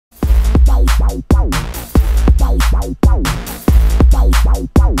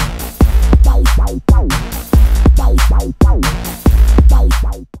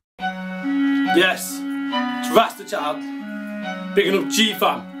Yes, it's Rasta child. Picking up G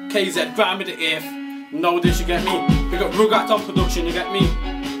fam, KZ, Grime with the AF. Know this, you get me? Pick up Rugat on production, you get me?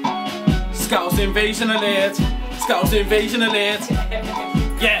 Scouts invasion alert. Scouts invasion alert.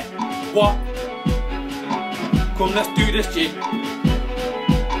 Yeah, what? Come, let's do this, G.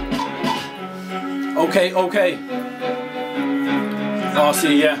 Okay, okay.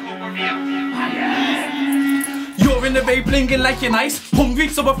 RC, yeah. You're in the bay blinging like you're nice. Hungry,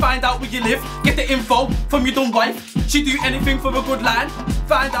 so we'll find out where you live. Get the info from your dumb wife. She'd do anything for a good line.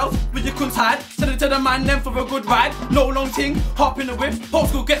 Find out where your cunts hide. Send it to the man then for a good ride. No long thing, hop in the whip.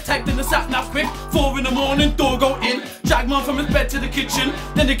 Postcode get tagged in the sat nav quick. 4 in the morning, door go in. Drag man from his bed to the kitchen.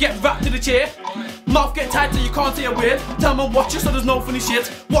 Then they get wrapped to the chair. Mouth get tight so you can't say a word. Tell man watch it so there's no funny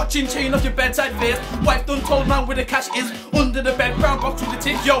shit. Watching chain off your bedside face. Wife done told man where the cash is. Under the bed, brown box with the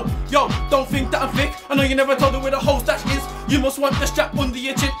tick. Yo, don't think that I'm thick. I know you never told her where the whole stash is. You must want the strap under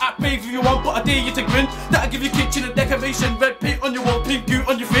your chin. Act brave if you want, but I dare you to grin. That'll give your kitchen a decoration. Red paint on your wall, pink goo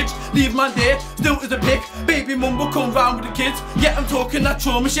on your fridge. Leave man there, still is a pick. Baby mum will come round with the kids. Yeah, I'm talking that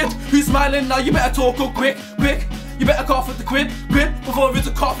trauma shit. Who's smiling now? You better talk up quick, quick. You better cough at the quid, before it's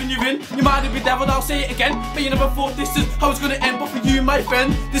a coffin you're in. You might be devil, I'll say it again. But you never thought this is how it's gonna end. But for you, my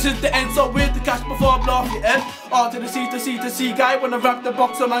friend, this is the end. So with the cash before I blow off your head. R to the C to C to C guy. When I ramp the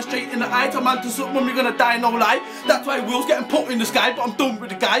boxer man straight in the eye. Tell man to something when we're gonna die, no lie. That's why Will's getting put in the sky. But I'm done with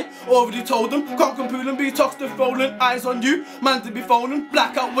the guy, already told him. Can't compute and be toxic rolling. Eyes on you, man to be phoning.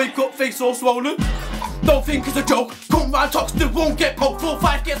 Blackout, wake up, face all swollen. Don't think it's a joke, come round talk still won't get poked.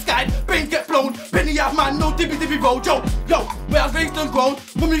 4-5 get skied, brains get blown. Penny out man, no dibby roll. Yo, where I was raised and grown.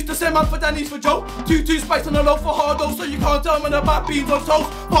 Mum used to send man for Danny's for Joe. 2 spice on the low for hardo, so you can't tell man about beans on toast.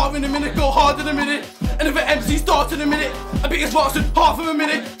 Bar in a minute, go hard in a minute. And if an MC starts in a minute, I beat his Watson half of a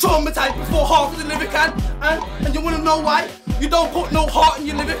minute. Traumatized before half of the lyric and you wanna know why? You don't put no heart in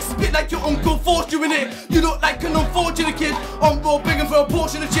your lyrics. Spit like your uncle forced you in it. You look like an unfortunate kid on board begging for a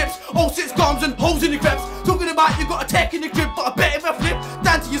portion of chips. 06 grams and holes in your creps. Talking about you got a tech in your crib, but I bet if I flip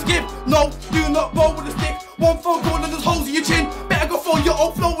down to your skip. No, do not roll with a stick. One phone call and there's holes in your chin. Better go throw your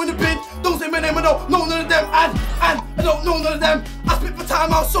old flow in the bin. Don't say my name, I don't know none of them. And I don't know none of them. I spit for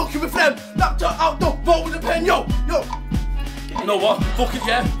time, I'll soak you with phlegm. Laptop out, don't roll with a pen, yo. You know what? Fuck it,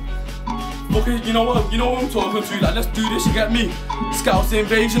 yeah. Fuck it, you know what I'm talking to. Like, let's do this, you get me? Scouts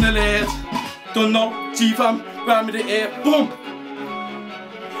invasion alert. Don't know, G-fam, Grime with the air, boom.